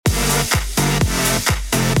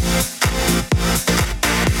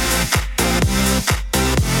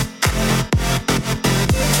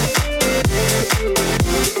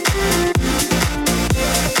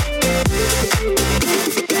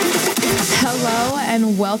Hello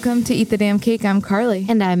and welcome to Eat the Damn Cake. I'm Carly.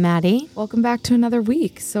 And I'm Maddie. Welcome back to another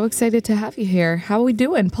week. So excited to have you here. How are we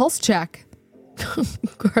doing? Pulse check.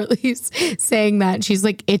 Carly's saying that. She's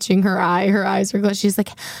like itching her eye. Her eyes are closed. She's like,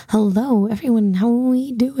 hello, everyone. How are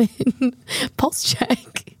we doing? Pulse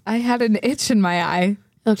check. I had an itch in my eye.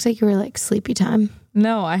 It looks like you were like sleepy time.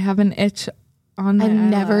 No, I have an itch on my I've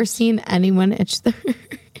eyelash. never seen anyone itch their...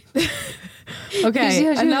 Okay,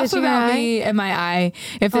 enough about me and my eye.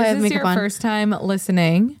 If this is your first time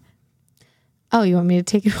listening... Oh, you want me to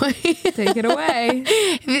take it away? Take it away.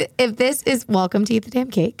 If this is Welcome to Eat the Damn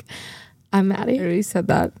Cake, I'm Maddie. I already said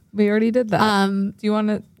that. We already did that. Do you want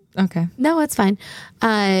to... Okay. No, it's fine.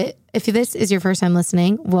 If this is your first time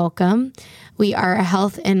listening, welcome. We are a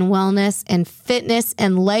health and wellness and fitness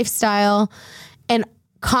and lifestyle and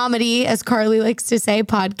comedy, as Carly likes to say,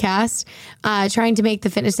 podcast, trying to make the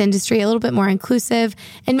fitness industry a little bit more inclusive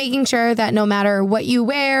and making sure that no matter what you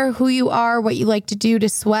wear, who you are, what you like to do to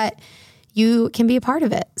sweat, you can be a part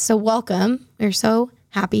of it. So welcome. We're so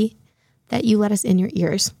happy that you let us in your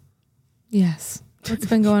ears. Yes. What's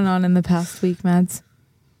been going on in the past week, Mads?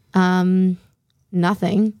 Nothing.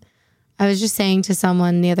 I was just saying to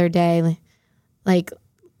someone the other day, like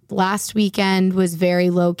last weekend was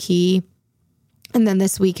very low key. And then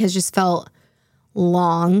this week has just felt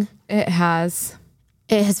long. It has.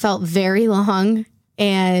 It has felt very long.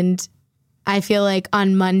 And I feel like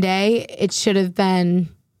on Monday, it should have been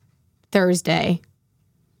Thursday.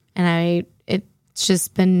 And it's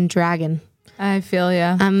just been dragging. I feel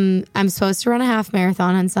ya. I'm supposed to run a half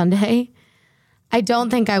marathon on Sunday. I don't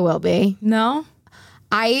think I will be. No?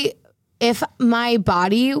 If my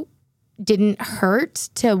body didn't hurt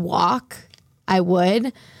to walk, I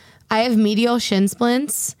would. I have medial shin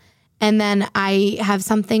splints, and then I have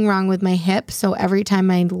something wrong with my hip. So every time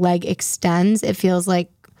my leg extends, it feels like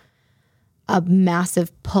a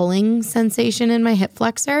massive pulling sensation in my hip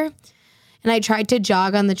flexor. And I tried to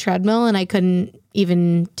jog on the treadmill, and I couldn't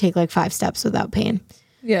even take like 5 steps without pain.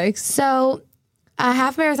 Yikes. So a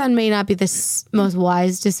half marathon may not be the most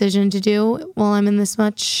wise decision to do while I'm in this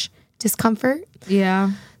much discomfort.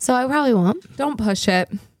 Yeah. So I probably won't. Don't push it.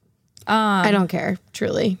 I don't care,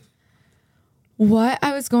 truly. What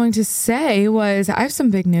I was going to say was I have some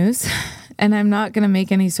big news, and I'm not going to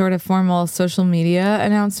make any sort of formal social media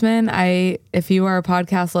announcement. If you are a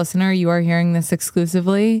podcast listener, you are hearing this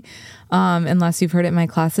exclusively, unless you've heard it in my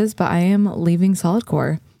classes, but I am leaving Solid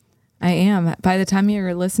Core. I am. By the time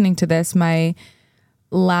you're listening to this, my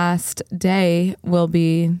last day will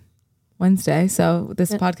be Wednesday. So this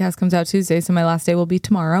podcast comes out Tuesday. So my last day will be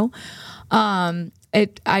tomorrow. I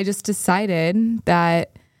just decided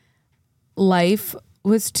that life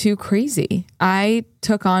was too crazy. I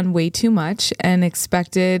took on way too much and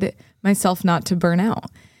expected myself not to burn out.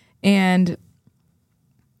 And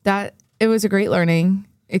that it was a great learning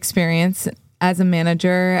experience as a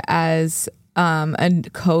manager, as a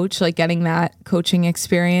coach, like getting that coaching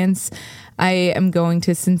experience. I am going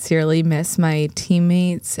to sincerely miss my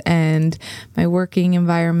teammates and my working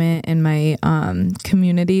environment and my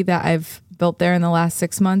community that I've built there in the last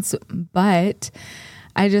 6 months. But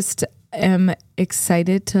I just am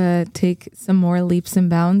excited to take some more leaps and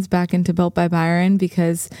bounds back into Built by Byron,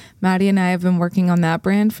 because Maddie and I have been working on that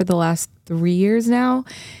brand for the last 3 years now.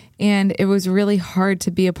 And it was really hard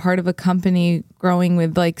to be a part of a company growing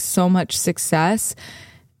with like so much success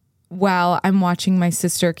while I'm watching my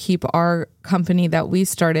sister keep our company that we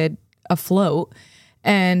started afloat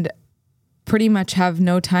and pretty much have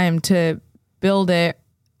no time to build it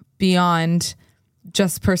beyond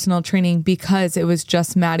just personal training, because it was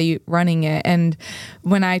just Maddie running it. And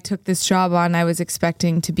when I took this job on, I was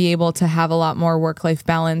expecting to be able to have a lot more work-life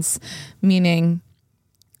balance, meaning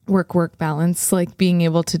work balance, like being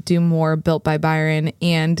able to do more Built by Byron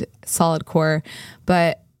and Solid Core.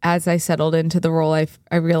 But as I settled into the role,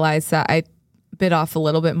 I realized that I bit off a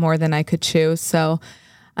little bit more than I could chew. So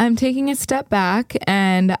I'm taking a step back,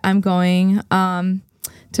 and I'm going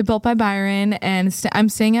to Built by Byron, and I'm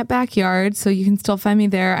staying at Backyard, so you can still find me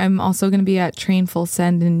there. I'm also going to be at Train Full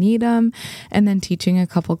Send in Needham, and then teaching a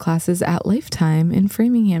couple classes at Lifetime in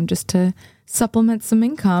Framingham, just to supplement some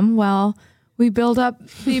income while we build up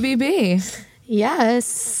BBB.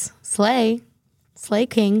 Yes. Slay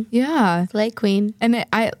king. Yeah. Slay queen. And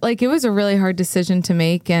it was a really hard decision to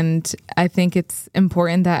make, and I think it's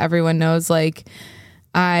important that everyone knows, like,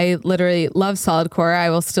 I literally love Solid Core. I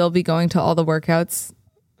will still be going to all the workouts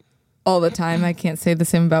all the time. I can't say the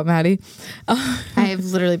same about Maddie. I've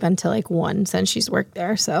literally been to like one since she's worked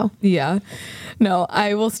there. So yeah, no,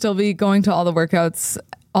 I will still be going to all the workouts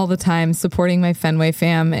all the time supporting my Fenway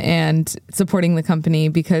fam and supporting the company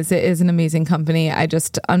because it is an amazing company. I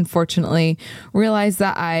just unfortunately realized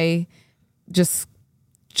that I just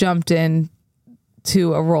jumped in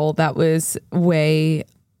to a role that was way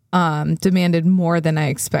demanded more than I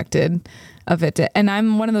expected of it. And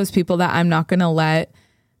I'm one of those people that I'm not going to let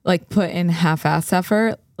like put in half-ass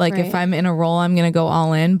effort. Like if I'm in a role, I'm going to go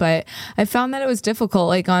all in. But I found that it was difficult.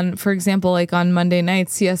 Like for example, like on Monday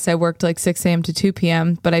nights, yes, I worked like 6 a.m. to 2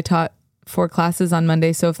 p.m., but I taught 4 classes on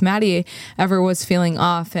Monday. So if Maddie ever was feeling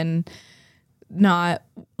off and not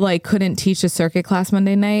like couldn't teach a circuit class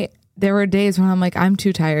Monday night, there were days when I'm like, I'm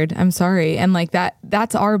too tired. I'm sorry. And like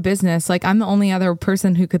that's our business. Like I'm the only other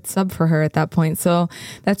person who could sub for her at that point. So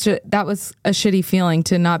that was a shitty feeling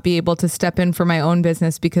to not be able to step in for my own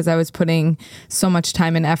business because I was putting so much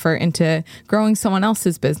time and effort into growing someone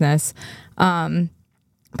else's business. But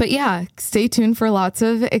yeah, stay tuned for lots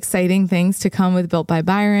of exciting things to come with Built by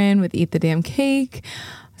Byron, with Eat the Damn Cake.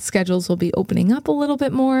 Schedules will be opening up a little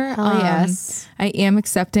bit more. Oh, yes. I am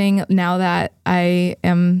accepting now that I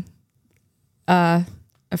am a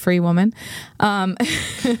free woman. No,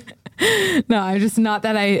 I'm just now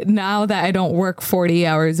that I don't work 40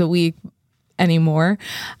 hours a week anymore.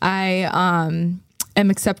 I am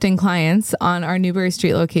accepting clients on our Newbury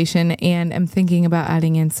Street location and am thinking about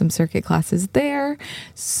adding in some circuit classes there.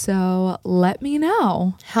 So let me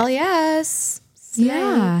know. Hell yes. Slay.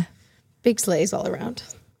 Yeah. Big slays all around.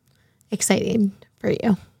 Exciting for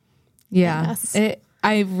you. Yeah.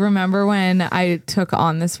 I remember when I took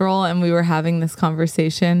on this role and we were having this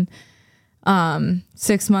conversation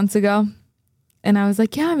 6 months ago. And I was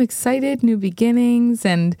like, yeah, I'm excited, new beginnings.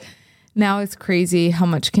 And now it's crazy how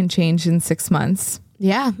much can change in 6 months.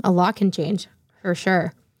 Yeah, a lot can change for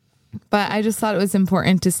sure. But I just thought it was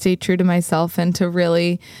important to stay true to myself and to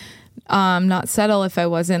really not settle if I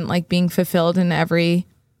wasn't like being fulfilled in every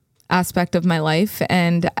aspect of my life.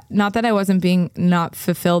 And not that I wasn't being not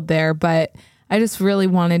fulfilled there, but I just really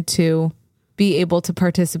wanted to be able to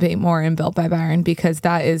participate more in Built by Byron because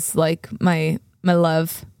that is like my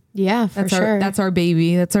love. Yeah, for sure. That's our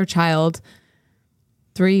baby. That's our child.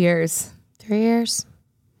 3 years. 3 years.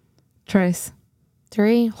 Trace.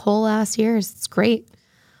 3 whole ass years. It's great.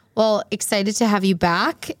 Well, excited to have you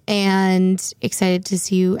back and excited to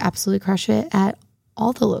see you absolutely crush it at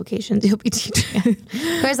all the locations you'll be teaching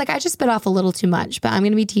at. Guys, like I just bit off a little too much, but I'm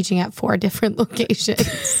going to be teaching at 4 different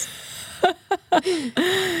locations.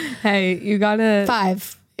 Hey, you gotta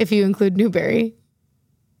 5 if you include Newbury.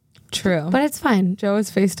 True. But it's fine. Joe is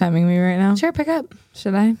FaceTiming me right now. Sure, pick up.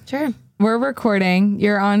 Should I? Sure. We're recording.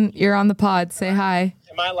 You're on the pod. Say hi.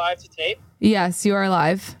 Am I live to tape? Yes, you are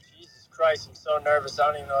live. Jesus Christ, I'm so nervous. I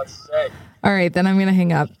don't even know what to say. All right, then I'm gonna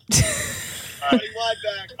hang up. All right, wide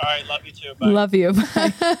back. All right, love you too. Bye. Love you.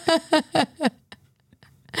 Bye.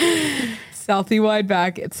 Southie wide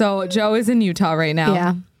back. So Joe is in Utah right now.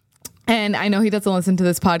 Yeah. And I know he doesn't listen to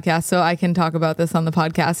this podcast, so I can talk about this on the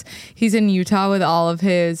podcast. He's in Utah with all of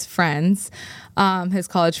his friends, his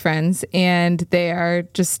college friends, and they are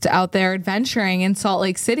just out there adventuring in Salt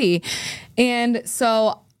Lake City. And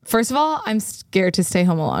so, first of all, I'm scared to stay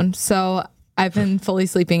home alone. So I've been fully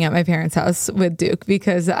sleeping at my parents' house with Duke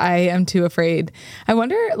because I am too afraid. I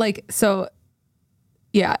wonder,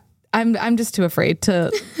 yeah, I'm just too afraid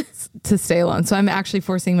to stay alone. So I'm actually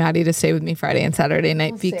forcing Maddie to stay with me Friday and Saturday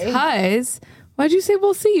night because why'd you say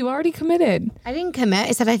we'll see? You already committed. I didn't commit.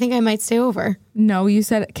 I said I think I might stay over. No, you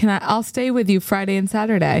said I'll stay with you Friday and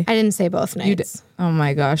Saturday. I didn't say both nights. Oh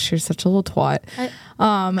my gosh, you're such a little twat.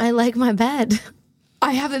 I like my bed.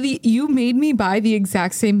 I have you made me buy the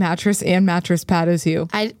exact same mattress and mattress pad as you.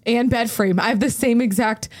 And bed frame. I have the same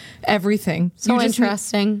exact everything. So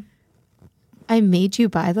interesting. I made you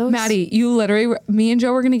buy those? Maddie, you literally, me and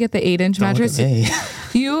Joe were going to get the 8-inch mattress.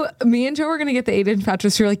 Me and Joe were going to get the 8-inch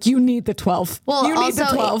mattress. You're like, you need the 12. Well, you need also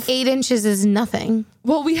the 12. 8 inches is nothing.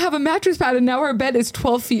 Well, we have a mattress pad and now our bed is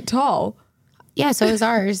 12 feet tall. Yeah, so is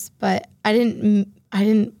ours, but I didn't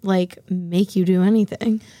like make you do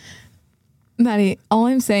anything. Maddie, all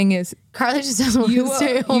I'm saying is Carly just doesn't want to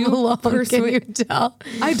stay home alone. Can you tell?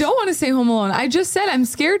 I don't want to stay home alone. I just said I'm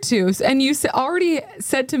scared to. And you already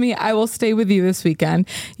said to me, I will stay with you this weekend.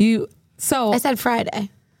 I said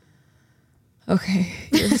Friday. Okay.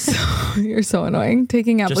 You're so annoying.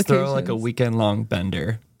 Taking applications. Just throw like a weekend long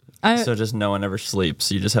bender. So just no one ever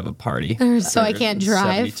sleeps. You just have a party. So I can't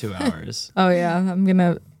drive. 72 hours. Oh yeah. I'm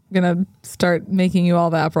gonna start making you all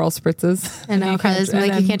the Aperol spritzes. And now Carly's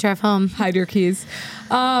like, you can't drive home. Hide your keys.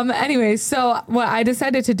 Anyway, so what I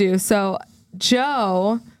decided to do, so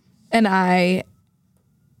Joe and I,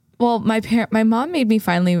 my mom made me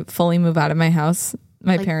finally fully move out of my house,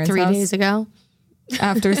 my parents' 3 house. 3 days ago.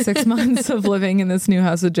 After 6 months of living in this new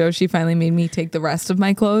house with Joe, she finally made me take the rest of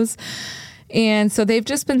my clothes. And so they've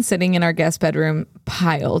just been sitting in our guest bedroom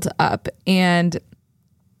piled up. And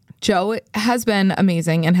Joe has been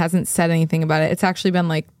amazing and hasn't said anything about it. It's actually been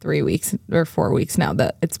like 3 weeks or 4 weeks now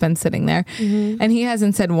that it's been sitting there. And he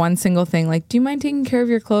hasn't said one single thing like, do you mind taking care of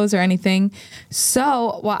your clothes or anything?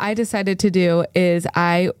 So what I decided to do is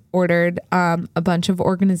I ordered a bunch of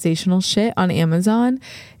organizational shit on Amazon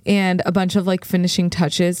and a bunch of like finishing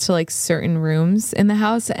touches to like certain rooms in the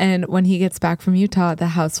house. And when he gets back from Utah, the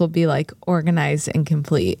house will be like organized and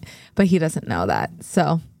complete. But he doesn't know that.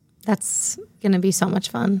 So That's going to be so much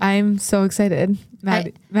fun. I'm so excited.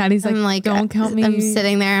 Maddie's I'm like, don't count me. I'm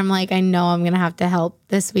sitting there. I'm like, I know I'm going to have to help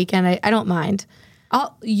this weekend. I don't mind.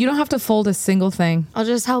 You don't have to fold a single thing. I'll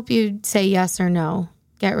just help you say yes or no.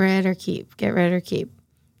 Get rid or keep. Get rid or keep.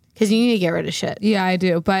 Because you need to get rid of shit. Yeah, I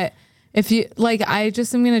do. But if you like, I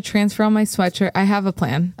just am going to transfer all my sweatshirt. I have a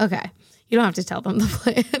plan. Okay. You don't have to tell them the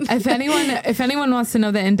plan. If anyone wants to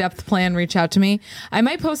know the in-depth plan, reach out to me. I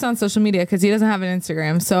might post on social media because he doesn't have an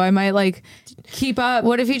Instagram, so I might like keep up.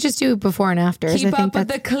 What if you just do before and after? Keep up with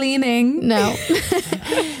the cleaning. No.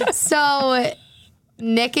 So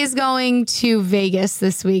Nick is going to Vegas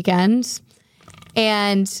this weekend,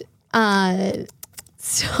 and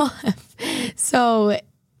so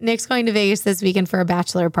Nick's going to Vegas this weekend for a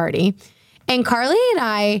bachelor party, and Carly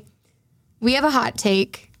and we have a hot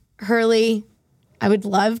take. Hurley, I would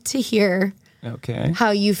love to hear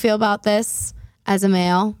how you feel about this as a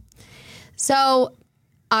male. So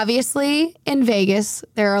obviously in Vegas,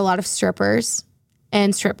 there are a lot of strippers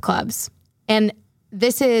and strip clubs. And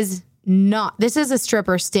this is a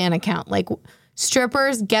stripper stan account. Like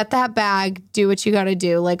strippers, get that bag, do what you got to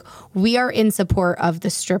do. Like we are in support of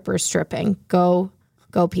the strippers stripping. Go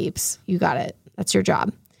peeps. You got it. That's your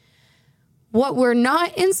job. What we're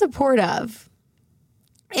not in support of,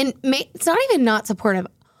 and it's not even not supportive.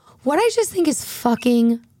 What I just think is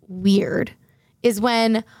fucking weird is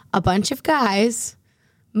when a bunch of guys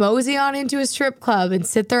mosey on into a strip club and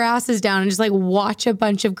sit their asses down and just like watch a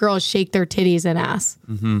bunch of girls shake their titties and ass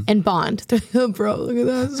and bond. They're like, oh, bro, look at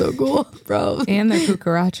that. So cool, bro. And the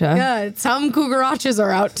cucaracha. Yeah, some cucarachas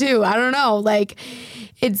are out too. I don't know. Like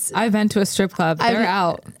I've been to a strip club. They're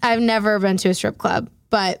out. I've never been to a strip club,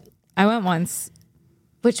 but I went once.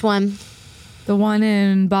 Which one? The one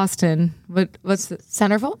in Boston. What's the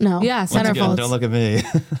Centerfold? No. Yeah, Centerfold. Don't look at me.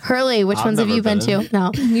 Hurley, which ones have you been to?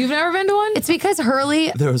 No. You've never been to one? It's because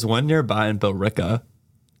Hurley. There was one nearby in Billerica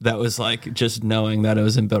that was like just knowing that it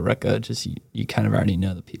was in Billerica. Just you kind of already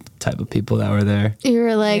know the type of people that were there. You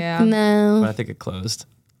were like, no. But I think it closed.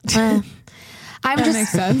 That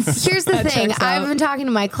makes sense. Here's the thing. I've been talking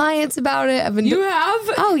to my clients about it. You have?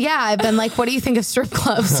 Oh yeah. I've been like, what do you think of strip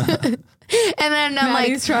clubs? And then I'm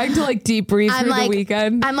Maddie's trying to like deep breathe through the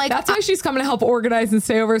weekend. I'm like, that's why she's coming to help organize and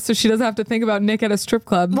stay over so she doesn't have to think about Nick at a strip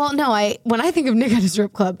club. Well, no, when I think of Nick at a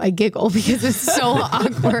strip club, I giggle because it's so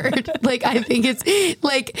awkward. Like I think it's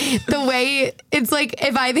like the way it's like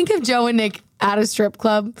if I think of Joe and Nick at a strip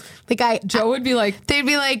club, Joe would be like, they'd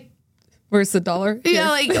be like, where's the dollar? Yeah,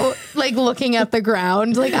 like looking at the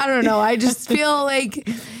ground. Like I don't know. I just feel like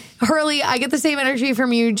Hurley, I get the same energy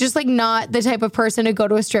from you, just like not the type of person to go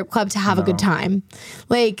to a strip club to have a good time.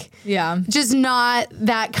 Like, yeah, just not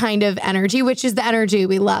that kind of energy, which is the energy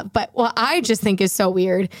we love. But what I just think is so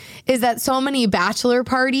weird is that so many bachelor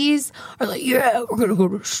parties are like, yeah, we're going to go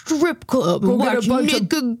to a strip club and watch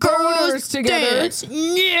Nick and girls together.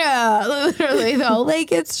 Yeah, literally though.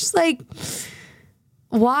 Like, it's just like,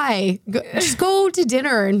 why? Just go to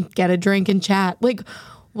dinner and get a drink and chat. Like,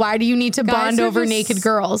 why do you need to bond over naked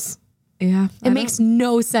girls? Yeah. It makes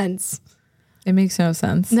no sense. It makes no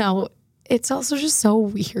sense. No, it's also just so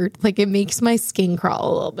weird. Like, it makes my skin crawl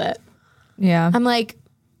a little bit. Yeah. I'm like,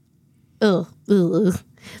 ugh.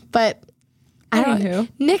 But I don't know.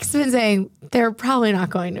 Nick's been saying they're probably not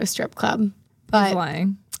going to a strip club. But he's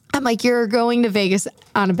lying. I'm like, you're going to Vegas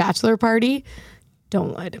on a bachelor party?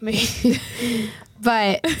 Don't lie to me.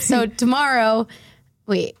 But so tomorrow's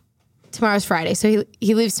Friday, so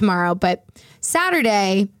he leaves tomorrow. But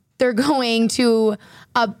Saturday, they're going to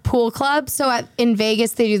a pool club. So in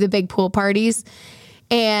Vegas, they do the big pool parties.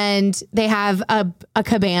 And they have a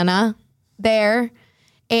cabana there.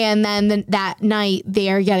 And then that night,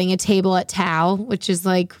 they are getting a table at Tao, which is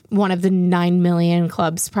like one of the 9 million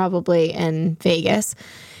clubs probably in Vegas.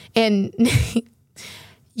 And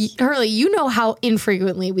Hurley, you know how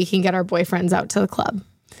infrequently we can get our boyfriends out to the club.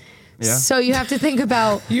 Yeah. So you have to think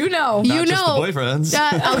about, Not just the boyfriends.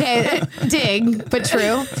 Okay, dig, but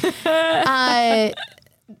true.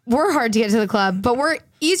 We're hard to get to the club, but we're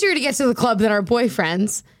easier to get to the club than our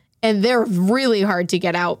boyfriends. and they're really hard to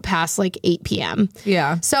get out past like 8 p.m.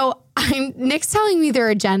 Yeah. So Nick's telling me their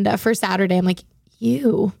agenda for Saturday. I'm like,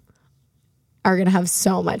 you are going to have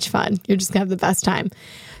so much fun. You're just going to have the best time.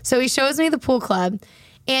 So he shows me the pool club.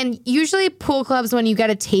 And usually pool clubs, when you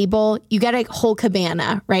get a table, you get a whole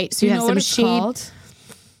cabana, right? So you have some shade. Called?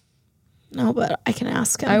 No, but I can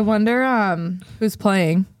ask him. I wonder who's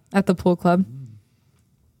playing at the pool club.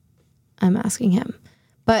 I'm asking him.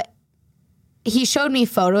 But he showed me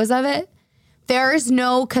photos of it. There's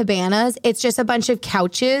no cabanas. It's just a bunch of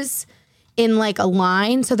couches in like a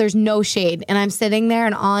line. So there's no shade. And I'm sitting there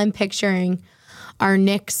and all I'm picturing are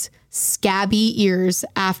Nick's scabby ears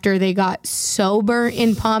after they got sober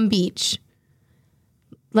in Palm Beach.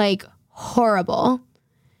 Like horrible.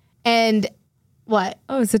 And what?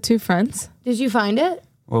 Oh, is it two friends? Did you find it?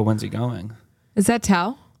 Well, when's he going? Is that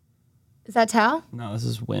Tao? Is that Tao? No, this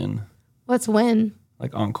is Win. What's Win?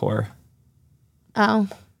 Like Encore. Oh.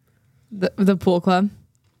 The pool club?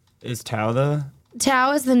 Is Tao the...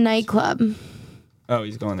 Tao is the nightclub. Oh,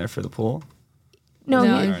 he's going there for the pool? No,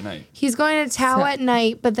 No. Or at night? he's going to Tao at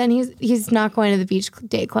night, but then he's not going to the beach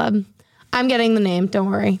day club. I'm getting the name. Don't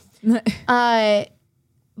worry. But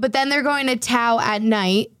then they're going to Tao at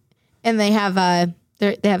night, and they have a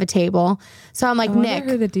table. So I'm like, I wonder Nick,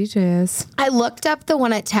 who the DJ is. I looked up the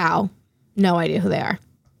one at Tao. No idea who they are.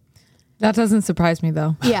 That doesn't surprise me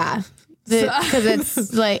though. Yeah, because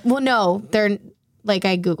it's like, well, no, they're like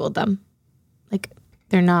I googled them. Like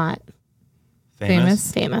they're not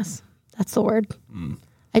Famous? famous. That's the word.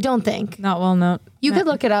 I don't think. Not well known. You could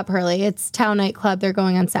look it up, Hurley. It's Tao Nightclub. They're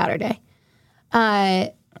going on Saturday.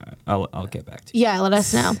 I'll get back to you. Yeah, let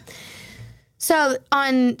us know. So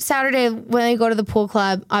on Saturday, when I go to the pool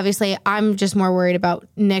club, obviously I'm just more worried about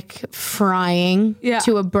Nick frying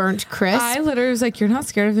to a burnt crisp. I literally was like, you're not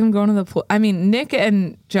scared of him going to the pool? I mean, Nick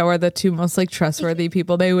and Joe are the two most like trustworthy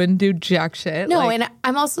people. They wouldn't do jack shit. no, Like, and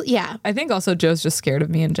I'm also, yeah. I think also Joe's just scared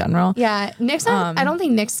of me in general. Yeah, Nick's not, I don't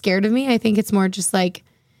think Nick's scared of me. I think it's more just like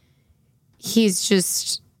he's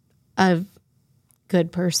just a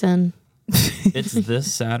good person. It's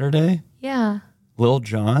this Saturday? Yeah. Lil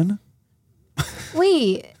Jon?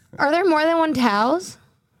 Wait, are there more than one Taos?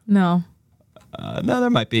 No. No, there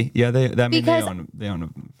might be. Yeah, they Because- they own a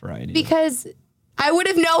variety. Because I would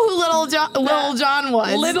have known who Little John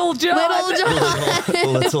was. Little John. Little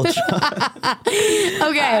John. Little Jon.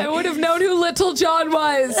 Okay. I would have known who Little John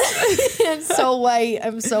was. I'm so white.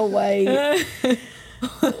 I'm so white.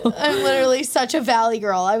 I'm literally such a valley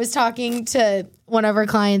girl. I was talking to one of our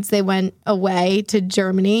clients. They went away to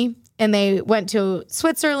Germany and they went to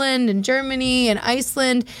Switzerland and Germany and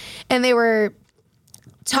Iceland. And they were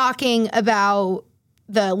talking about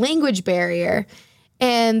the language barrier.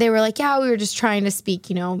 And they were like, yeah, we were just trying to speak,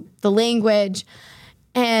 the language.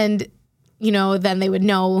 And, then they would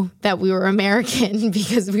know that we were American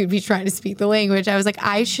because we'd be trying to speak the language. I was like,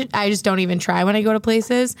 I just don't even try when I go to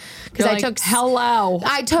places. Because I took hello.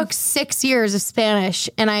 I took 6 years of Spanish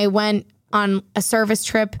and I went on a service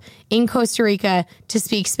trip in Costa Rica to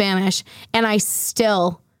speak Spanish. And I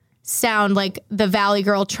still sound like the Valley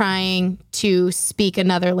girl trying to speak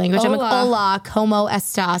another language. I'm like, hola, como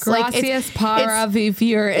estas? Gracias para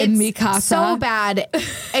vivir en mi casa. So bad.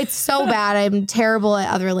 It's so bad. I'm terrible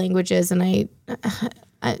at other languages. And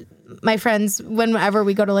my friends, whenever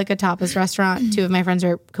we go to like a tapas restaurant, two of my friends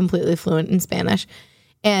are completely fluent in Spanish.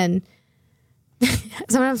 And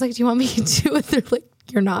sometimes like, do you want me to do it? They're like,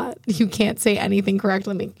 you're not. You can't say anything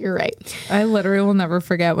correctly. I'm like, you're right. I literally will never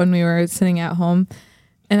forget when we were sitting at home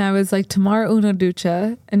and I was like, tomorrow una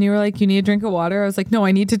ducha. And you were like, you need a drink of water? I was like, no,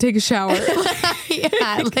 I need to take a shower.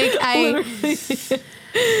 Yeah, like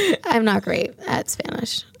I'm not great at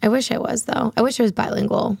Spanish. I wish I was though. I wish I was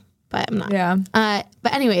bilingual, but I'm not. Yeah.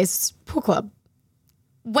 But anyways, pool club.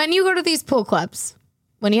 When you go to these pool clubs,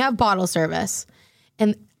 when you have bottle service,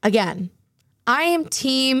 and again, I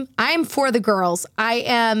am for the girls. I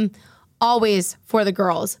am always for the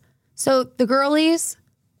girls. So the girlies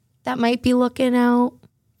that might be looking out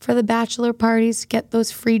for the bachelor parties, get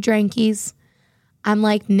those free drinkies. I'm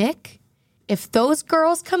like, Nick, if those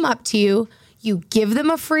girls come up to you, you give them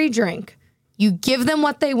a free drink. You give them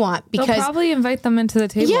what they want because They'll probably invite them into the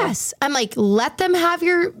table. yes, I'm like, let them have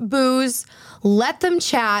your booze, let them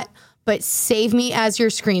chat, but save me as your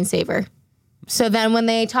screensaver. So then when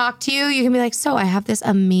they talk to you, you can be like, so I have this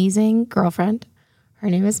amazing girlfriend. Her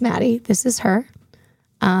name is Maddie. This is her.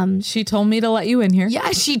 She told me to let you in here.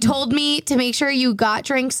 Yeah, she told me to make sure you got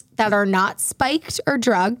drinks that are not spiked or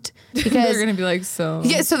drugged because They're gonna be like, so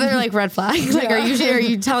yeah, so they're like red flags. Like, are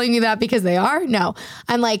you telling me that because they are? No,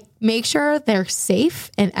 I'm like, make sure they're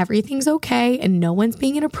safe and everything's okay and no one's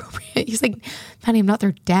being inappropriate. He's like, honey, I'm not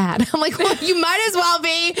their dad. I'm like, well, you might as well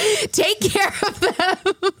be. Take care of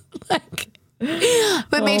them. Like,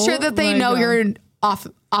 but make sure that they know you're off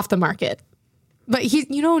the market. But he,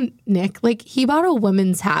 you know, Nick, like he bought a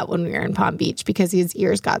woman's hat when we were in Palm Beach because his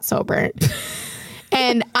ears got so burnt.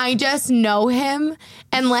 And I just know him,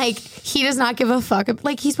 and like he does not give a fuck.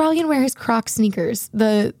 Like he's probably gonna wear his Crocs sneakers,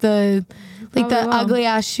 the ugly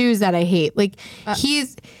ass shoes that I hate. Like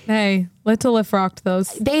hey, let to lift rocked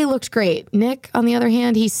those. They looked great. Nick, on the other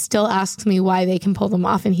hand, he still asks me why they can pull them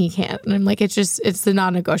off and he can't. And I'm like, it's the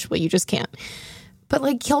non-negotiable. You just can't. But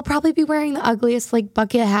like he'll probably be wearing the ugliest like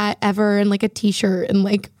bucket hat ever and like a t-shirt and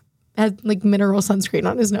like had like mineral sunscreen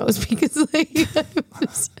on his nose because like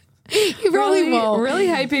he probably won't. Really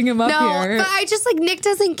hyping him up here. But I just like Nick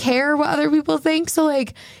doesn't care what other people think. So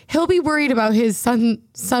like he'll be worried about his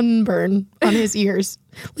sunburn on his ears.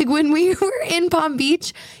 Like when we were in Palm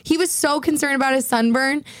Beach, he was so concerned about his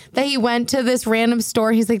sunburn that he went to this random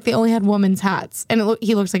store. He's like, they only had women's hats. And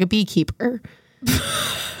he looks like a beekeeper.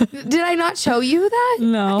 Did I not show you that?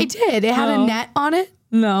 No. I did. It had a net on it.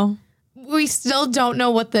 No. We still don't know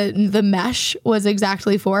what the mesh was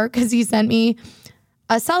exactly for because he sent me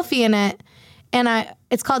a selfie in it, and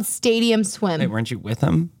it's called Stadium Swim. Hey, weren't you with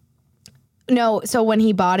him? No, so when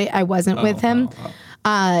he bought it, I wasn't with him.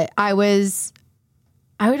 I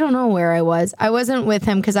don't know where I was. I wasn't with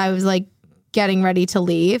him because I was like getting ready to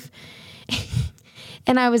leave.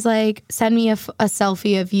 And I was like, send me a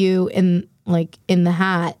selfie of you in the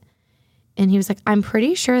hat. And he was like, I'm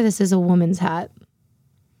pretty sure this is a woman's hat.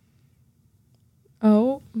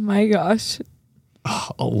 Oh my gosh. Oh,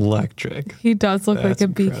 electric. He does look like a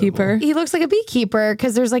beekeeper. He looks like a beekeeper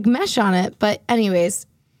because there's like mesh on it. But anyways,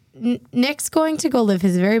 Nick's going to go live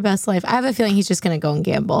his very best life. I have a feeling he's just going to go and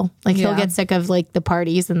gamble. Like he'll get sick of like the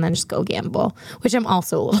parties and then just go gamble, which I'm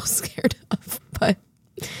also a little scared of. But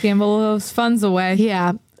gamble those funds away.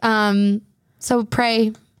 Yeah. So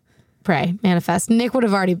pray, manifest. Nick would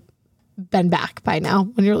have already been back by now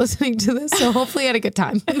when you're listening to this. So hopefully he had a good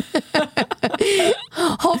time.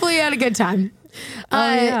 Hopefully he had a good time.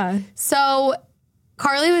 Yeah. So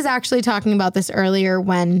Carly was actually talking about this earlier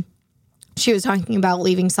when she was talking about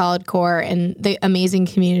leaving Solid Core and the amazing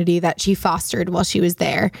community that she fostered while she was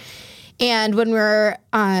there. And when we were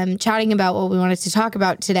chatting about what we wanted to talk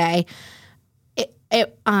about today,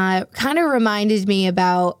 it kind of reminded me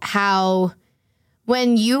about how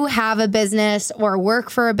when you have a business or work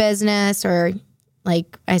for a business or,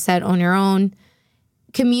 like I said, own your own,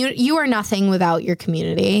 you are nothing without your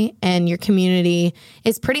community. And your community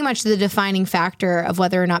is pretty much the defining factor of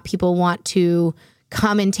whether or not people want to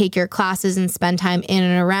come and take your classes and spend time in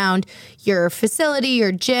and around your facility,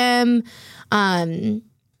 your gym, and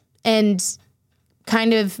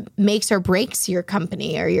kind of makes or breaks your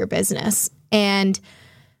company or your business. And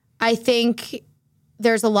I think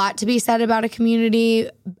there's a lot to be said about a community,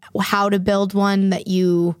 how to build one that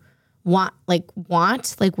you want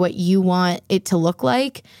what you want it to look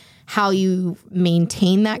like, how you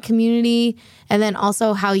maintain that community, and then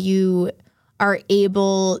also how you are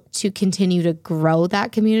able to continue to grow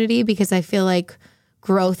that community, because I feel like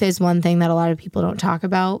growth is one thing that a lot of people don't talk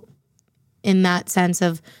about, in that sense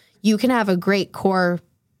of you can have a great core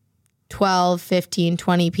 12, 15,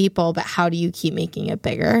 20 people, but how do you keep making it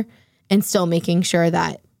bigger and still making sure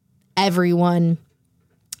that everyone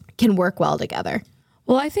can work well together?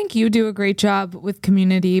 Well, I think you do a great job with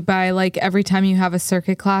community by, like, every time you have a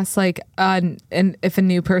circuit class, like, and if a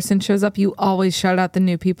new person shows up, you always shout out the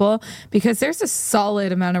new people, because there's a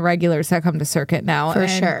solid amount of regulars that come to circuit now. For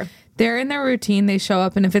sure. They're in their routine. They show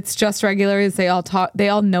up, and if it's just regulars, they all talk. They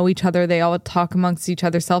all know each other. They all talk amongst each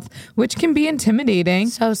other self, which can be intimidating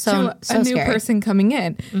to a new scary person coming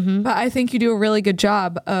in. Mm-hmm. But I think you do a really good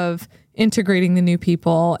job of integrating the new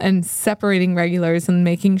people and separating regulars and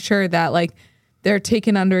making sure that, like, they're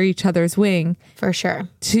taken under each other's wing. For sure.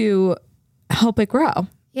 To help it grow.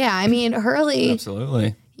 Yeah, I mean, Hurley.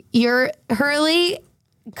 Absolutely. Hurley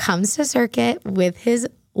comes to circuit with his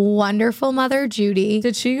wonderful mother, Judy.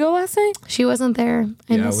 Did she go last night? She wasn't there.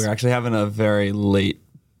 We were actually having a very late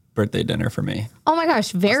birthday dinner for me. Oh my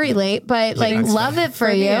gosh, very late, but like love it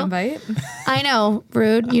for you. Invite. I know,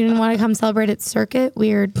 rude. You didn't want to come celebrate at circuit.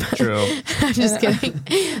 Weird. True. I'm just kidding.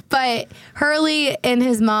 But Hurley and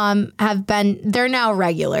his mom they're now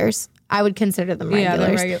regulars. I would consider them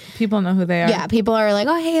regulars. Yeah, people know who they are. Yeah, people are like,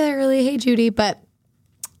 oh, hey, Hurley, hey, Judy. But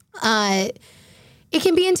it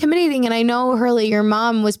can be intimidating. And I know, Hurley, your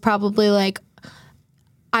mom was probably like,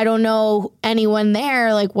 I don't know anyone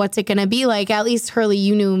there. Like, what's it going to be like? At least, Hurley,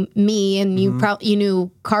 you knew me, and you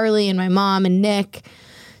knew Carly and my mom and Nick.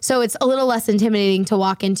 So it's a little less intimidating to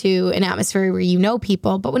walk into an atmosphere where you know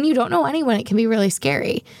people. But when you don't know anyone, it can be really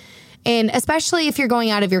scary. And especially if you're going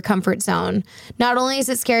out of your comfort zone. Not only is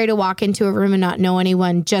it scary to walk into a room and not know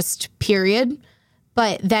anyone, just period,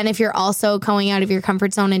 but then if you're also going out of your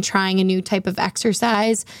comfort zone and trying a new type of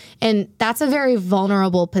exercise, and that's a very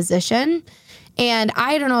vulnerable position. And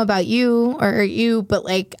I don't know about you, but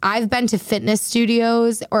like, I've been to fitness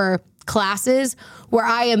studios or classes where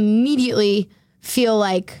I immediately feel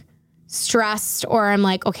like stressed, or I'm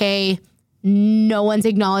like, okay, no one's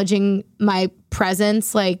acknowledging my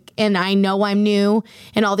presence. Like, and I know I'm new,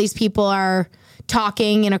 and all these people are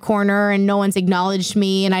talking in a corner and no one's acknowledged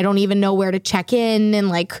me, and I don't even know where to check in, and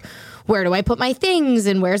like, where do I put my things,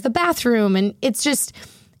 and where's the bathroom? And it's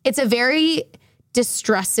a very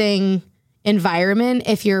distressing environment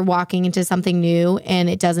if you're walking into something new and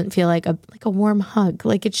it doesn't feel like a warm hug.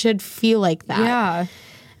 Like, it should feel like that. Yeah.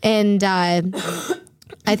 And I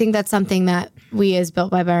think that's something that we as Built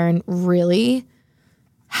by Byron really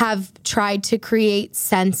have tried to create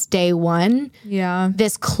since day one. Yeah.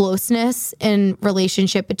 This closeness and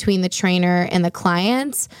relationship between the trainer and the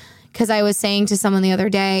clients. Because I was saying to someone the other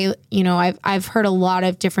day, you know, I've heard a lot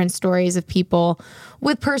of different stories of people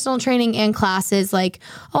with personal training and classes like,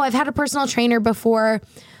 oh, I've had a personal trainer before,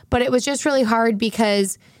 but it was just really hard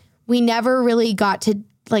because I never really got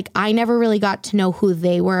to know who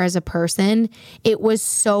they were as a person. It was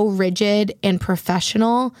so rigid and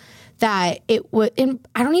professional that it would, and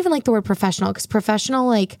I don't even like the word professional, because professional,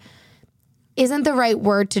 like, isn't the right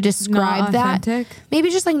word to describe that. Maybe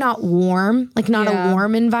just like not warm, like not a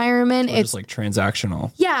warm environment. Or it's just like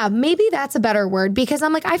transactional. Yeah, maybe that's a better word, because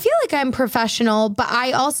I'm like, I feel like I'm professional, but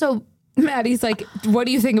I also... Maddie's like, what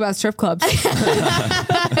do you think about strip clubs?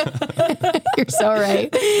 You're so right.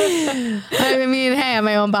 I mean, hey, I'm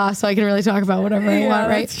my own boss, so I can really talk about whatever I want,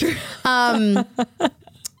 right? That's true.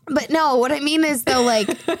 But no, what I mean is though, like,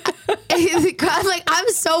 I'm like, I'm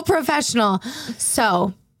so professional.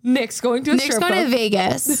 So Nick's going to Nick's going to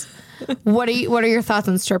Vegas. What are your thoughts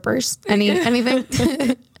on strippers? Anything?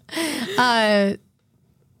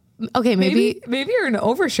 Okay, maybe you're an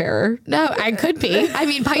oversharer. No, I could be. I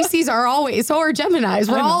mean, Pisces are always, so are Geminis.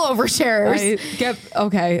 We're all oversharers.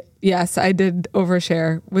 Okay. Yes, I did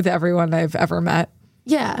overshare with everyone I've ever met.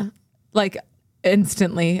 Yeah. Like,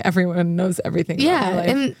 instantly, everyone knows everything. Yeah. About my life.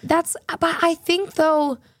 And but I think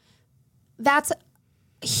though, that's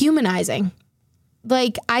humanizing.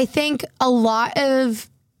 Like, I think a lot of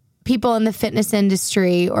people in the fitness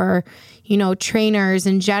industry, or, you know, trainers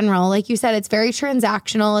in general, like you said, it's very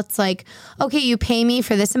transactional. It's like, okay, you pay me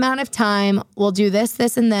for this amount of time. We'll do this,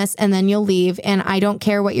 this, and this, and then you'll leave. And I don't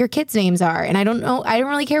care what your kids' names are. And I don't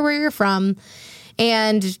really care where you're from.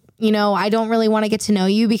 And, you know, I don't really want to get to know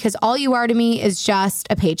you, because all you are to me is just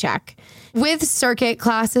a paycheck. With circuit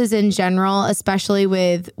classes in general, especially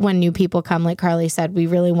with when new people come, like Carly said, we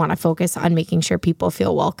really want to focus on making sure people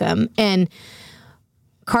feel welcome. And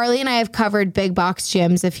Carly and I have covered big box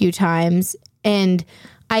gyms a few times, and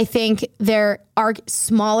I think there are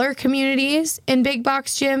smaller communities in big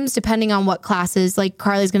box gyms, depending on what classes. Like,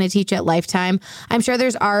 Carly's going to teach at Lifetime. I'm sure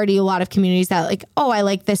there's already a lot of communities that like, oh, I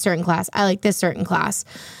like this certain class. I like this certain class.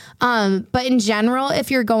 But in general,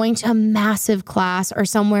 if you're going to a massive class or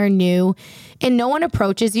somewhere new and no one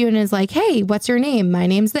approaches you and is like, hey, what's your name? My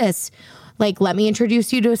name's this. Like, let me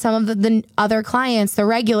introduce you to some of the other clients, the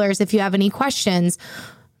regulars, if you have any questions.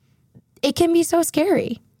 It can be so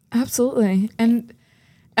scary. Absolutely. And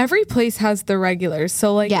every place has the regulars.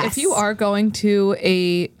 So like, Yes. if you are going to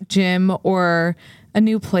a gym or a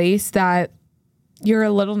new place that you're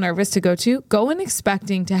a little nervous to go in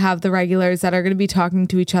expecting to have the regulars that are going to be talking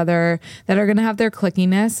to each other, that are going to have their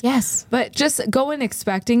clickiness. Yes. But just go in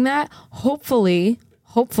expecting that. Hopefully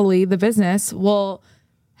the business will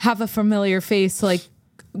have a familiar face to like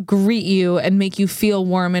greet you and make you feel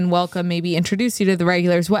warm and welcome, maybe introduce you to the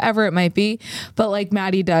regulars, whatever it might be. But like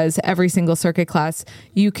Maddie does every single circuit class,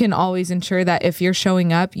 you can always ensure that if you're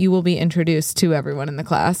showing up, you will be introduced to everyone in the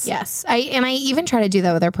class. Yes. I even try to do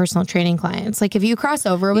that with our personal training clients. Like, if you cross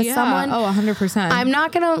over with someone, 100%. I'm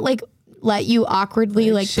not going to like let you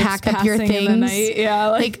awkwardly like Ships pack up your passing in the things. night. Yeah.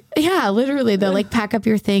 Like, yeah, literally they'll like pack up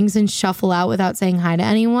your things and shuffle out without saying hi to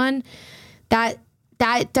anyone. That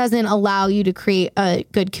doesn't allow you to create a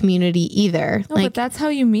good community either. No, but that's how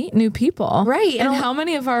you meet new people. Right. And how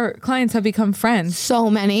many of our clients have become friends so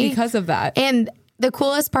many because of that? And the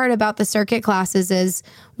coolest part about the circuit classes is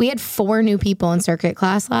we had 4 new people in circuit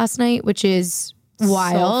class last night, which is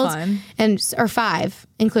wild. fun. Or 5,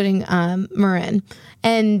 including Marin.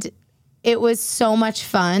 And it was so much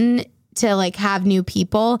fun to like have new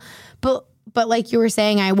people. But like you were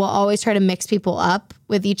saying, I will always try to mix people up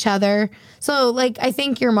with each other. So like, I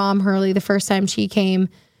think your mom, Hurley, the first time she came,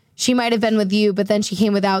 she might have been with you, but then she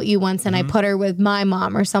came without you once and I put her with my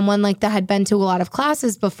mom or someone like that had been to a lot of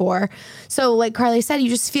classes before. So like Carly said, you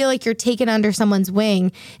just feel like you're taken under someone's wing.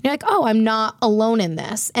 And you're like, oh, I'm not alone in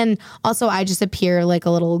this. And also I just appear like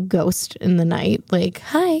a little ghost in the night. Like,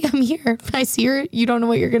 hi, I'm here. I see you. You don't know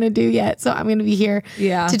what you're going to do yet. So I'm going to be here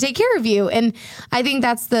to take care of you. And I think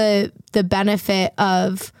that's the benefit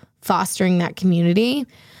of fostering that community.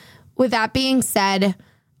 With that being said,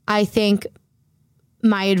 I think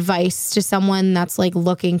my advice to someone that's like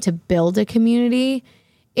looking to build a community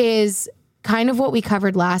is kind of what we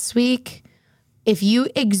covered last week. If you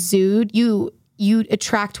exude, you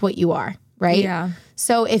attract what you are, right? Yeah.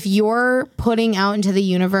 So if you're putting out into the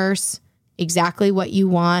universe exactly what you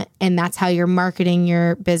want, and that's how you're marketing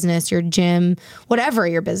your business, your gym, whatever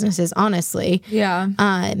your business is, honestly. Yeah.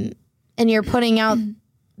 And you're putting out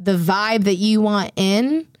the vibe that you want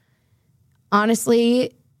in,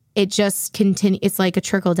 honestly, it just continues. It's like a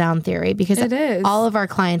trickle down theory because It is. all of our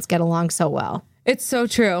clients get along so well. It's so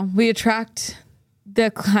true. We attract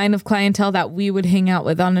the kind of clientele that we would hang out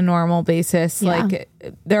with on a normal basis. Yeah. Like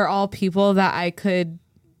they're all people that I could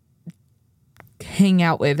hang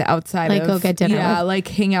out with outside Like of go get dinner with. like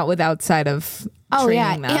hang out with outside of Oh yeah.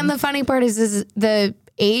 training them. And the funny part is the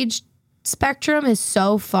age spectrum is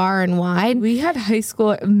so far and wide. We had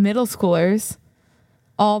middle schoolers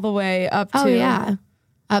all the way up to Oh yeah.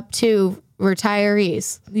 Up to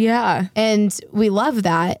retirees. Yeah. And we love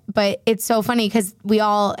that. But it's so funny because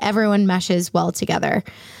everyone meshes well together.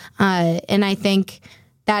 And I think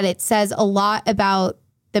that it says a lot about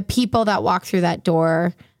the people that walk through that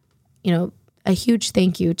door. You know, a huge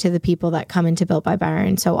thank you to the people that come into Built by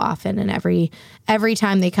Byron so often. And every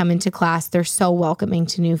time they come into class, they're so welcoming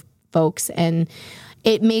to new folks. And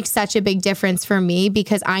it makes such a big difference for me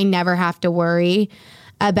because I never have to worry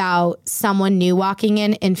about someone new walking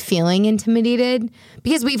in and feeling intimidated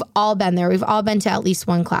because we've all been there. We've all been to at least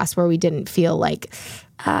one class where we didn't feel like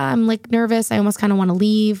I'm like nervous. I almost kind of want to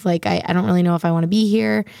leave. Like I don't really know if I want to be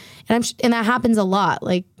here. And and that happens a lot.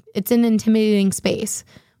 Like it's an intimidating space.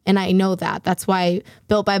 And I know that. That's why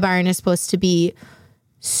Built by Byron is supposed to be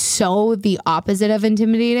so the opposite of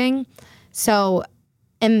intimidating. So,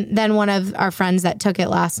 and then one of our friends that took it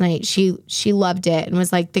last night, she loved it and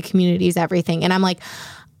was like, the community is everything. And I'm like,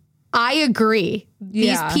 I agree.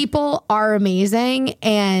 Yeah. These people are amazing.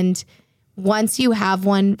 And once you have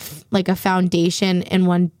one, like a foundation and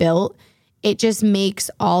one built, it just makes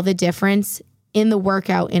all the difference in the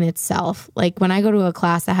workout in itself. Like when I go to a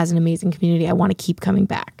class that has an amazing community, I want to keep coming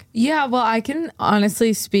back. Yeah, well, I can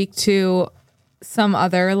honestly speak to some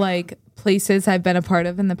other like places I've been a part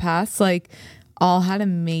of in the past. Like all had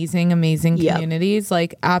amazing Yep. communities.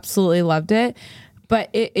 Like absolutely loved it. But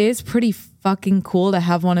it is pretty fucking cool to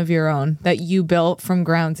have one of your own that you built from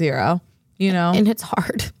ground zero. You know, And it's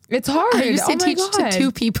hard. it's hard. I used to Oh my teach God. to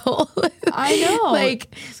 2 people. I know. Like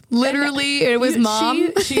literally it was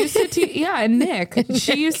mom. She used to teach, and Nick.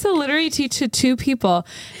 She used to literally teach to 2 people.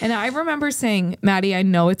 And I remember saying, Maddie, I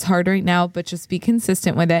know it's hard right now, but just be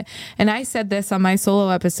consistent with it. And I said this on my solo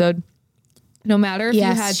episode. No matter if you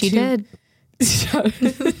had Yes, she 2 did.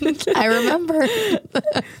 I remember.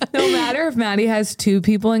 No matter if Maddie has 2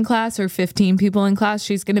 people in class or 15 people in class,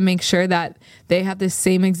 she's going to make sure that they have the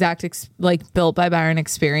same exact like Built by Byron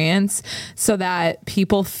experience so that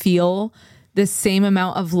people feel the same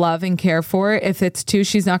amount of love and care for it. If it's 2,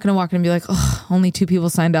 she's not going to walk in and be like, oh, only 2 people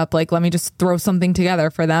signed up. Like, let me just throw something together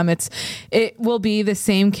for them. It will be the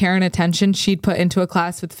same care and attention she'd put into a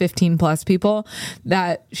class with 15 plus people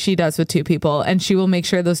that she does with 2 people. And she will make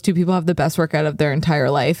sure those 2 people have the best workout of their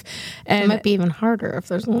entire life. And It might be even harder if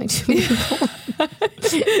there's only 2 people.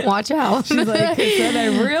 Watch out. she's like, then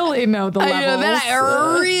I really know the levels. I know, then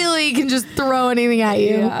I really can just throw anything at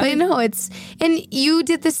you. Yeah. But no, and you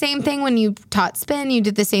did the same thing when you taught spin. You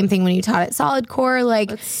did the same thing when you taught at Solid Core. Like,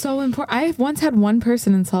 It's so important. I once had one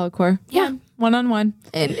person in Solid Core. Yeah. One-on-one.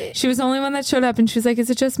 and She was the only one that showed up and she was like, is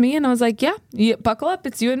it just me? And I was like, yeah, buckle up.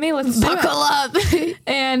 It's you and me. Let's do it. buckle up.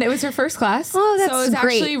 And it was her first class. Oh, that's so it was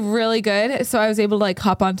great. actually really good. So I was able to like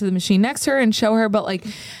hop onto the machine next to her and show her. But like,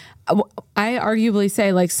 I arguably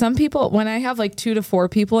say like some people, when I have like 2 to 4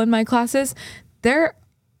 people in my classes, they're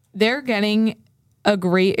getting a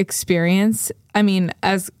great experience. I mean,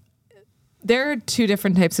 as there are two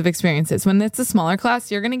different types of experiences. When it's a smaller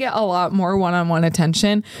class, you're going to get a lot more one-on-one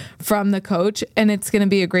attention from the coach, and it's going to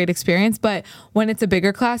be a great experience. But when it's a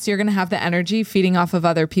bigger class, you're going to have the energy feeding off of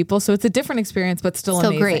other people. So it's a different experience, but still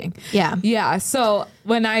amazing. Great. Yeah. Yeah. So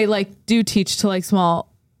when I like do teach to like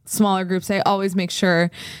smaller groups, I always make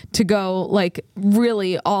sure to go like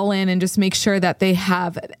really all in and just make sure that they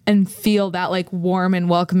have and feel that like warm and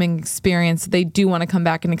welcoming experience. They do want to come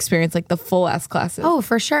back and experience like the full S classes. Oh,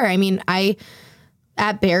 for sure. I mean,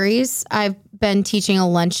 at Barry's, I've been teaching a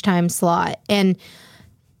lunchtime slot, and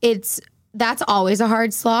that's always a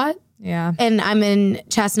hard slot. Yeah. And I'm in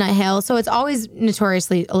Chestnut Hill, so it's always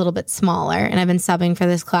notoriously a little bit smaller. And I've been subbing for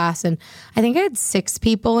this class, and I think I had 6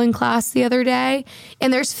 people in class the other day,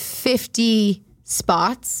 and there's 50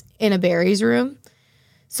 spots in a Barry's room.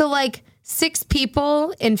 So like 6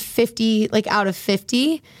 people in 50, like out of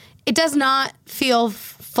 50, it does not feel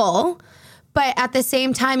full. But at the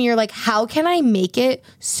same time, you're like, how can I make it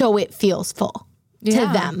so it feels full to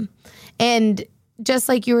them? And just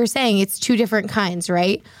like you were saying, it's 2 different kinds,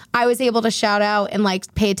 right? I was able to shout out and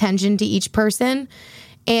like pay attention to each person.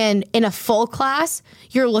 And in a full class,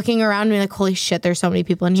 you're looking around and you're like, holy shit, there's so many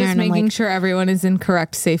people in here. Just and making I'm like, sure everyone is in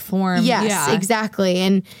correct, safe form. Yes, exactly.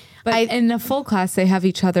 And but in a full class, they have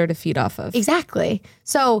each other to feed off of. Exactly.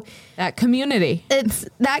 So that community. It's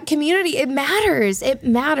that community. It matters. It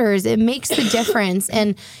matters. It makes the difference.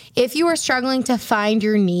 And if you are struggling to find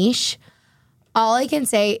your niche, all I can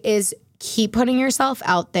say is keep putting yourself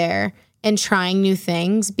out there and trying new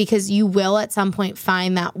things, because you will at some point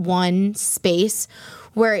find that one space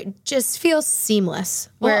where it just feels seamless.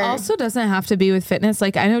 Well, it also doesn't have to be with fitness.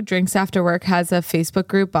 Like I know Drinks After Work has a Facebook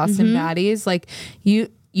group, Boston Baddies. Like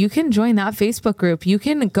you can join that Facebook group. You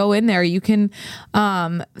can go in there. You can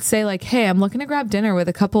say like, hey, I'm looking to grab dinner with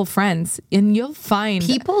a couple of friends, and you'll find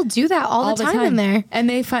people do that all the time in there. And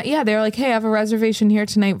they find, they're like, hey, I have a reservation here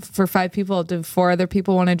tonight for 5 people. Do 4 other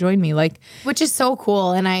people want to join me? Like, which is so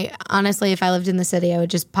cool. And I honestly, if I lived in the city, I would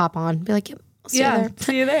just pop on, be like, I'll see you there.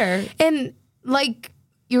 See you there. And like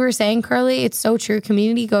you were saying, Carly, it's so true.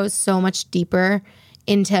 Community goes so much deeper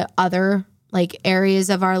into other like areas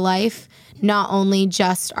of our life. Not only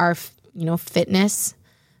just our, fitness,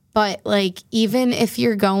 but like even if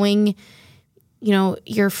you're going,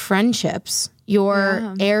 your friendships,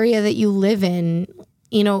 your area that you live in,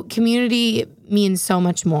 community means so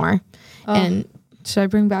much more. And should I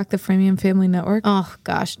bring back the Framium Family Network? Oh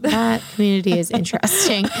gosh, that community is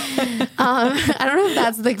interesting. I don't know if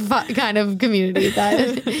that's the kind of community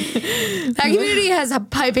that community has a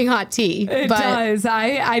piping hot tea. It does.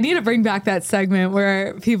 I need to bring back that segment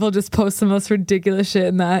where people just post the most ridiculous shit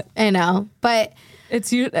in that. I know, but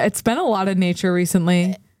it's been a lot of nature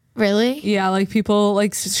recently. Really? Yeah, like people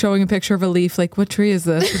like showing a picture of a leaf, like, what tree is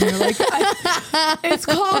this? And you're like, it's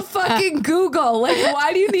called fucking Google. Like,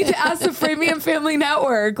 why do you need to ask the Framium Family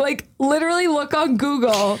Network? Like, literally look on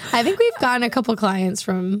Google. I think we've gotten a couple clients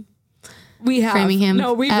from Framingham.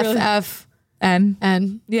 No, we really FFN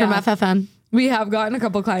from FFN. We have gotten a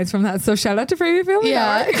couple clients from that. So shout out to Framium Family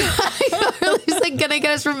Network. He's like gonna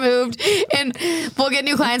get us removed, and we'll get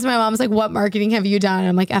new clients. My mom's like, what marketing have you done?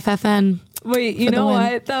 I'm like, FFN. Wait, you know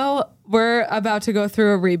what though? We're about to go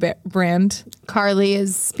through a rebrand. Carly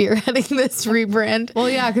is spearheading this rebrand. Well,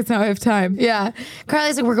 yeah, because now I have time. Yeah.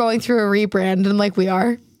 Carly's like, we're going through a rebrand. And I'm like, we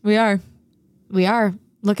are. Look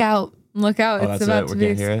out. It's that's about it. to We're be.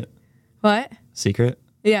 gonna hear it. What? Secret.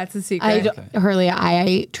 Yeah, it's a secret. Hurley,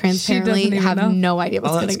 I transparently even have know. no idea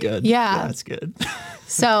what's That's going to good. Yeah. That's good.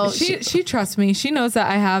 So She trusts me. She knows that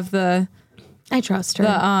I have the trust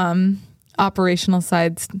her. operational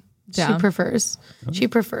sides down. She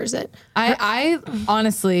prefers it. I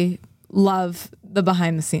honestly love the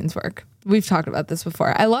behind the scenes work. We've talked about this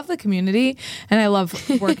before. I love the community and I love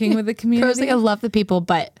working with the community. I love the people,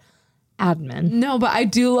 but admin. No, but I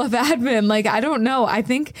do love admin. Like, I don't know. I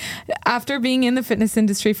think after being in the fitness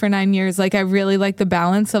industry for 9 years, like I really like the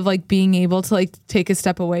balance of like being able to like take a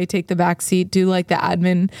step away, take the back seat, do like the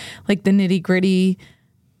admin, like the nitty gritty,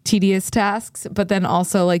 tedious tasks, but then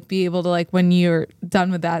also like be able to like when you're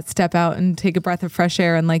done with that, step out and take a breath of fresh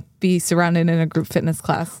air and like be surrounded in a group fitness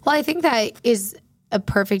class. Well, I think that is a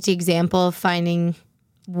perfect example of finding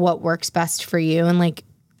what works best for you and like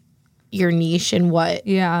your niche and what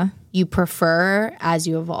you prefer as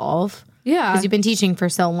you evolve. Yeah. Because you've been teaching for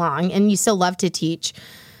so long and you still love to teach,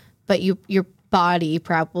 but your body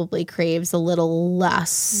probably craves a little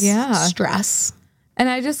less stress. And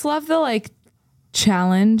I just love the like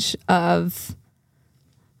challenge of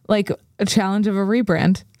a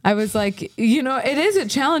rebrand. I was like, it is a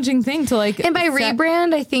challenging thing to like. And by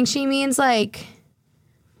rebrand, I think she means like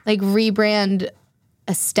rebrand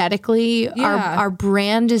aesthetically, Yeah. our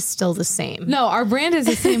brand is still the same. No, our brand is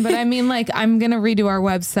the same, but I mean, like, I'm going to redo our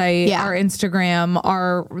website, Yeah. our Instagram,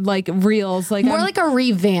 our like reels, like More I'm- like a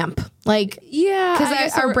revamp. Like, yeah, I guess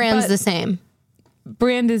because our brand's the same.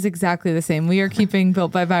 brand is exactly the same. We are keeping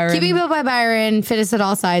Built by Byron. Keeping Built by Byron, fittest at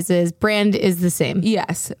all sizes. Brand is the same.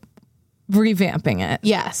 Yes. Revamping it.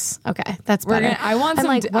 Yes. Okay. That's We're better. gonna- I want I'm some-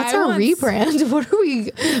 like, what's I our want- rebrand? What are we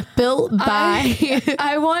built by?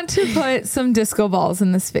 I want to put some disco balls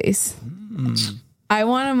in the space. I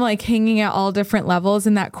want them like hanging at all different levels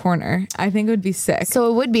in that corner. I think it would be sick. So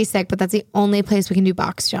it would be sick, but that's the only place we can do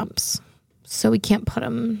box jumps. So we can't put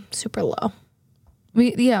them super low.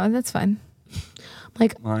 Yeah, that's fine.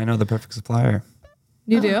 Like, Well, I know the perfect supplier.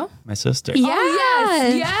 You do? My sister. yeah.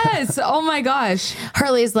 Oh, yes. Oh my gosh.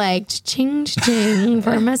 Hurley's like, ching, ching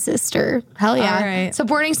for my sister. Hell yeah. All right.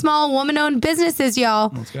 Supporting small woman-owned businesses, y'all.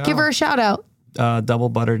 go. Give her a shout out. Double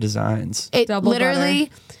Butter Designs. It Double literally,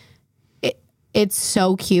 it's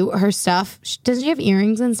so cute. Her stuff. Doesn't she have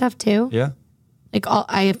earrings and stuff too? Yeah. Like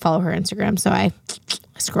I follow her Instagram, so I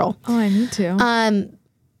scroll. Oh, I need to.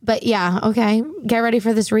 But yeah, okay. Get ready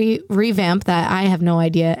for this revamp that I have no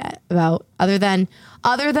idea about, other than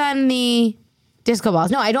the disco balls.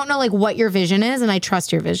 No, I don't know like what your vision is, and I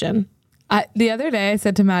trust your vision. The other day I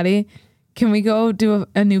said to Maddie, can we go do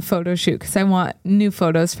a new photo shoot? Because I want new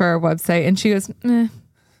photos for our website. And she goes, eh.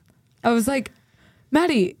 I was like,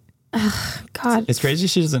 Maddie, God, It's crazy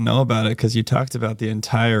she doesn't know about it because you talked about the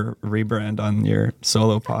entire rebrand on your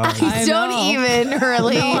solo pod. I don't know. even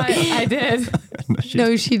really. I did.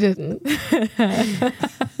 No, she didn't.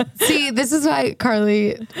 See, this is why,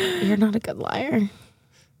 Carly, you're not a good liar.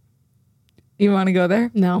 You want to go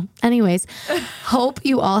there? No. Anyways, hope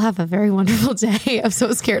you all have a very wonderful day. I'm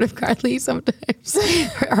so scared of Carly sometimes.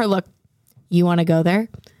 Her look, you want to go there?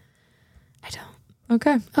 I don't.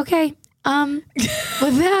 Okay. Okay.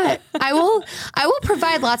 With that, I will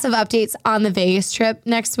provide lots of updates on the Vegas trip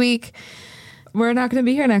next week. We're not going to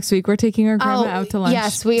be here next week. We're taking our grandma out to lunch.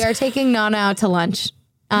 Yes, we are taking Nana out to lunch.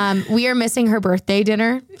 We are missing her birthday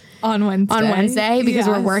dinner On Wednesday. because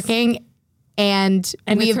we're Yes. working, and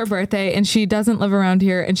It's her birthday, and she doesn't live around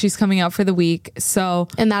here, and she's coming out for the week. So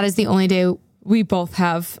and that is the only day we both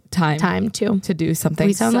have time to do something.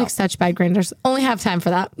 We sound So- like such bad granders. Only have time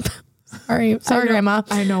for that. Sorry, Grandma.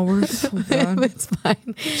 I know we're so bad. It's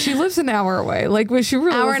fine. She lives an hour away. Like, she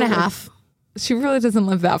really Hour and a doesn't live- half. She really doesn't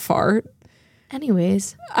live that far.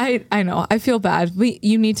 Anyways, I know. I feel bad.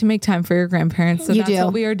 You need to make time for your grandparents. So you that's do.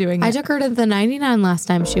 what we are doing. I took her to the 99 last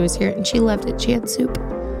time she was here, and she loved it. She had soup.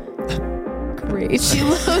 Great. She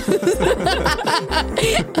loves.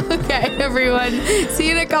 Okay, everyone. See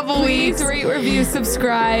you in a couple Please weeks. rate, review,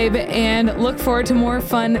 subscribe, and look forward to more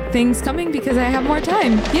fun things coming because I have more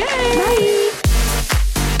time. Yay! Bye.